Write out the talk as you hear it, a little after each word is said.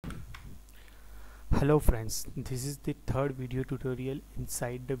Hello friends, this is the third video tutorial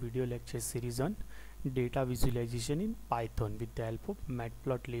inside the video lecture series on data visualization in Python with the help of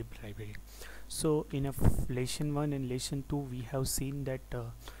MatPlotLib library. So in lesson 1 and lesson 2 we have seen that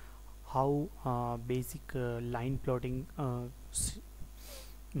how basic line plotting mm,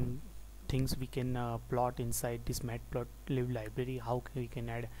 things we can plot inside this MatPlotLib library, how we can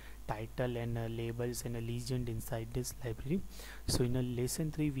add title and labels and a legend inside this library. So in a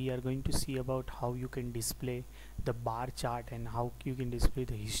lesson 3 we are going to see about how you can display the bar chart and how you can display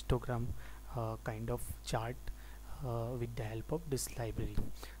the histogram kind of chart with the help of this library.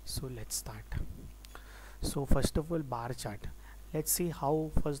 So let's start. So first of all, bar chart. Let's see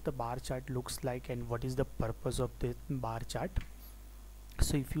how first the bar chart looks like and what is the purpose of the bar chart.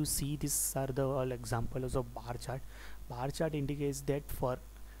 So if you see, these are the all examples of bar chart. Bar chart indicates that for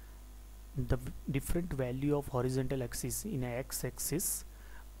the different value of horizontal axis in a x-axis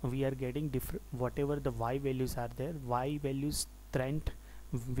we are getting different, whatever the y values are there, y values strength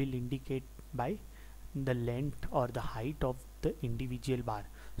will indicate by the length or the height of the individual bar.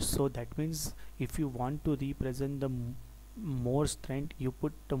 So that means if you want to represent the more strength, you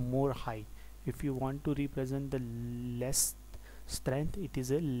put the more high. If you want to represent the less strength, it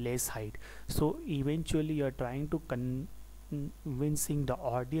is a less height. So eventually you are trying to convincing the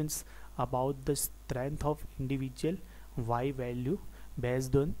audience about the strength of individual y value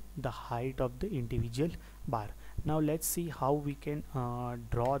based on the height of the individual bar. Now let's see how we can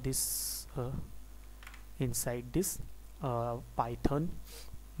draw this inside this Python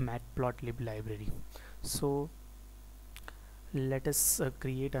MatPlotLib library. So let us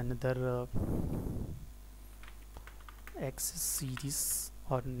create another x series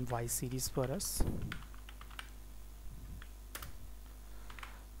or y series for us.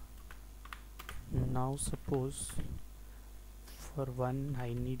 Now suppose for 1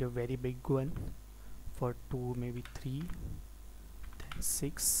 I need a very big one, for 2 maybe 3, then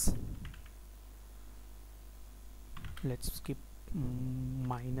 6, let's skip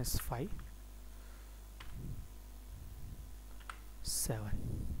 -5, 7,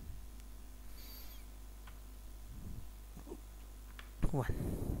 1.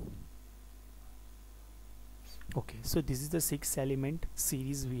 Okay, so this is the 6 element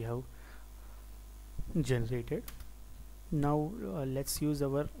series we have generated. Now let's use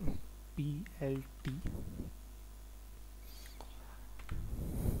our plt,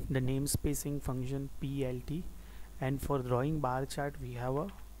 the namespacing function plt, and for drawing bar chart we have a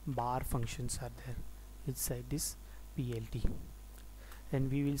bar functions are there inside this plt,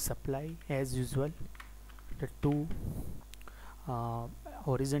 and we will supply as usual the two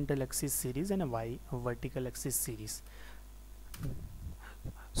horizontal axis series and a vertical axis series.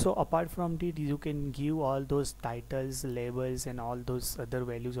 So apart from it, you can give all those titles, labels and all those other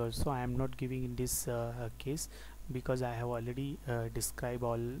values also. I am not giving in this case because I have already described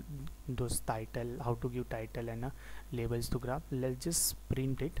all those title, how to give title and labels to graph. Let's just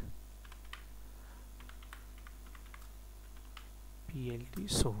print it,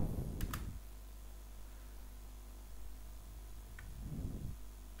 plt.show.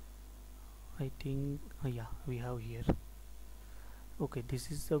 I think yeah, we have here. Okay, this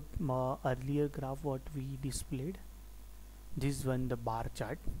is the earlier graph what we displayed, this one the bar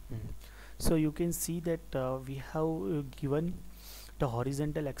chart. So you can see that we have given the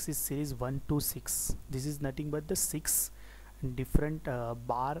horizontal axis series 1 to 6. This is nothing but the 6 different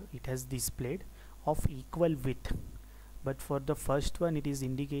bar it has displayed of equal width, but for the first one it is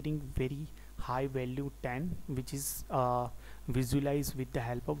indicating very high value 10, which is visualized with the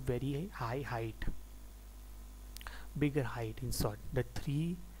help of very high height, bigger height. In short, the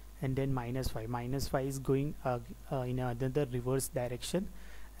 3 and then -5 is going in another reverse direction,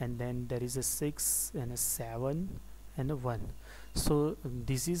 and then there is a 6 and a 7 and a 1. So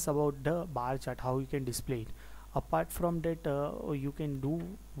this is about the bar chart, how you can display it. Apart from that, you can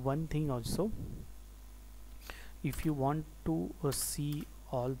do one thing also. If you want to see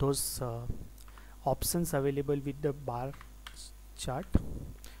all those options available with the bar chart,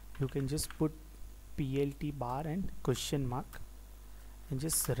 you can just put plt.bar and question mark and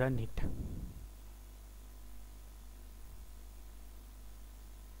just run it.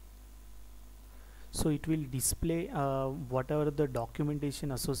 So it will display whatever the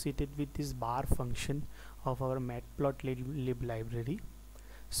documentation associated with this bar function of our MatPlotLib library.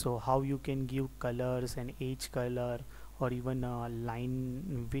 So how you can give colors and each color, or even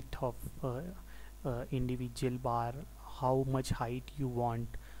line width of individual bar, how much height you want,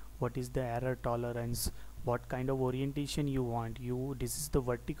 what is the error tolerance, what kind of orientation you want. This is the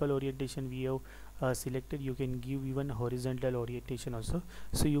vertical orientation we have selected. You can give even horizontal orientation also,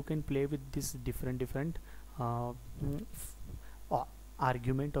 so you can play with this different uh, mm,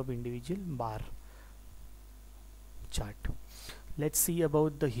 argument of individual bar chart. Let's see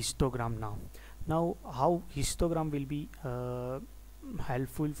about the histogram now how histogram will be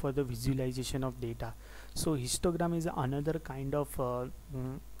helpful for the visualization of data. So histogram is another kind of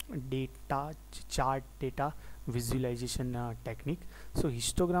chart data visualization technique. So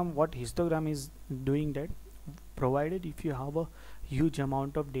what histogram is doing, that provided if you have a huge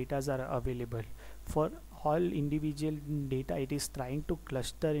amount of data are available for all individual data, it is trying to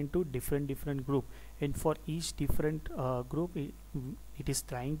cluster into different group, and for each different group it is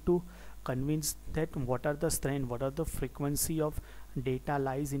trying to convince that what are the strength, what are the frequency of data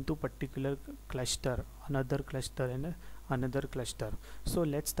lies into particular cluster, another cluster, and another cluster. So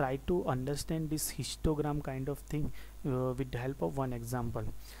let's try to understand this histogram kind of thing with the help of one example.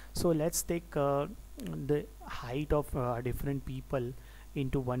 So let's take the height of different people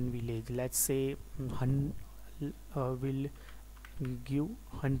into one village. Let's say we'll give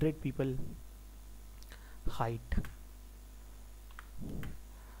 100 people height,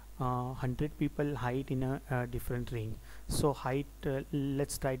 100 people height in a different range. So height,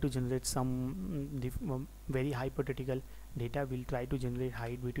 let's try to generate some very hypothetical data. We'll try to generate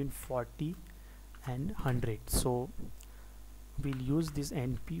height between 40 and 100. So we'll use this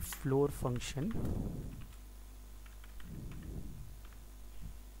np.floor function.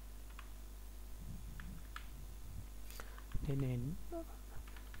 Then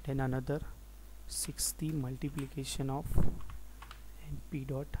another 60 multiplication of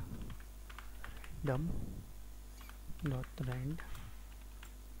np.random.rand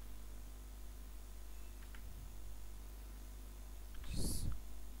is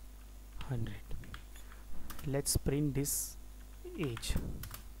 100. Let's print this age.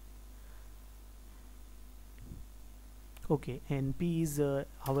 Okay, np is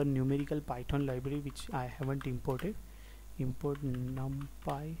our numerical Python library which I haven't imported. Import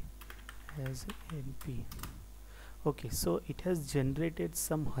numpy as np. Okay, so it has generated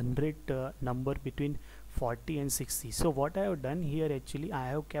some 100 number between 40 and 60. So what I have done here, actually I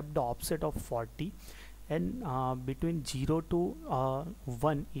have kept the offset of 40, and between 0 to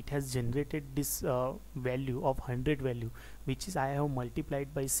 1 it has generated this value of 100 value, which is I have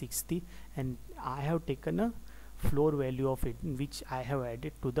multiplied by 60, and I have taken a floor value of it, which I have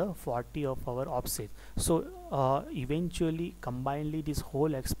added to the 40 of our offset. So eventually combinedly this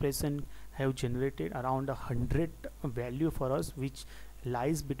whole expression have generated around 100 value for us, which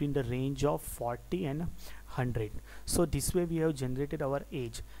lies between the range of 40 and 100. So this way we have generated our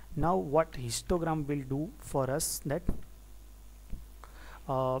age. Now what histogram will do for us, that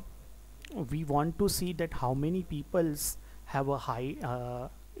we want to see that how many peoples have a high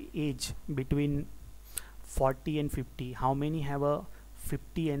age between 40 and 50, how many have a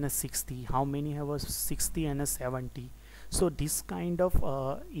 50 and a 60, how many have a 60 and a 70. So this kind of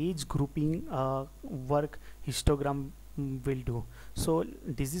age grouping work histogram will do. So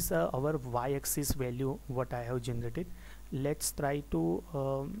this is our y-axis value what I have generated. Let's try to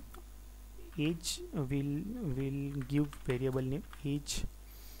age will give variable name age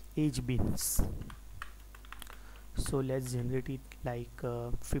bins. So let's generate it like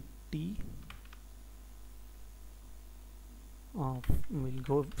 50. We'll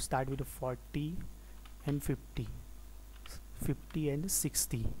go start with a 40 and 50, 50 and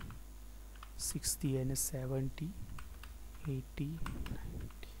 60, 60 and 70, 80, 90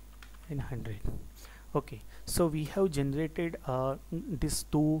 and 100. Okay, so we have generated this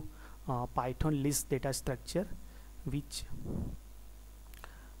two Python list data structure, which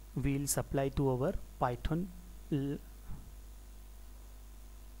we'll supply to our Python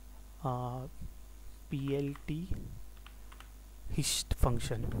plt.hist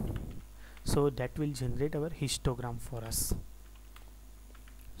function. So that will generate our histogram for us.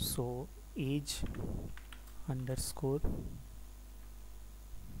 So age underscore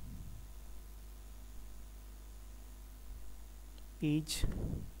age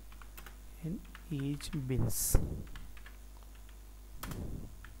and age bins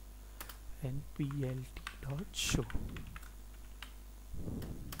and plt.show.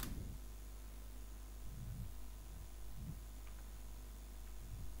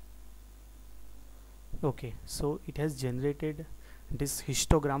 Okay, so it has generated this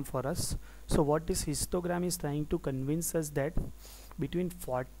histogram for us. So what this histogram is trying to convince us, that between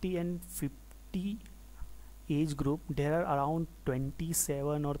 40 and 50 age group there are around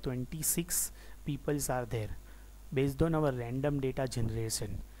 27 or 26 peoples are there based on our random data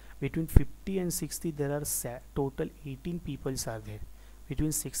generation. Between 50 and 60 there are total 18 peoples are there.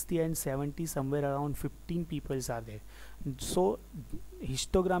 Between 60 and 70 somewhere around 15 peoples are there. So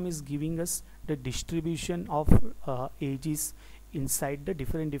histogram is giving us the distribution of ages inside the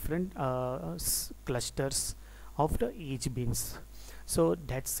different clusters of the age bins. So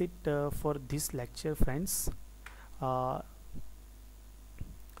that's it for this lecture, friends.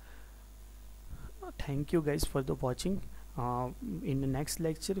 Thank you guys for the watching. In the next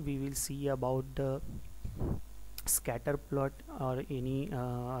lecture we will see about the scatter plot or any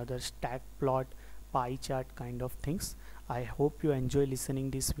other stack plot, pie chart kind of things. I hope you enjoy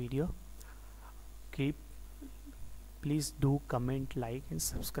listening this video. Please do comment, like and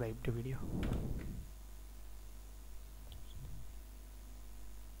subscribe the video.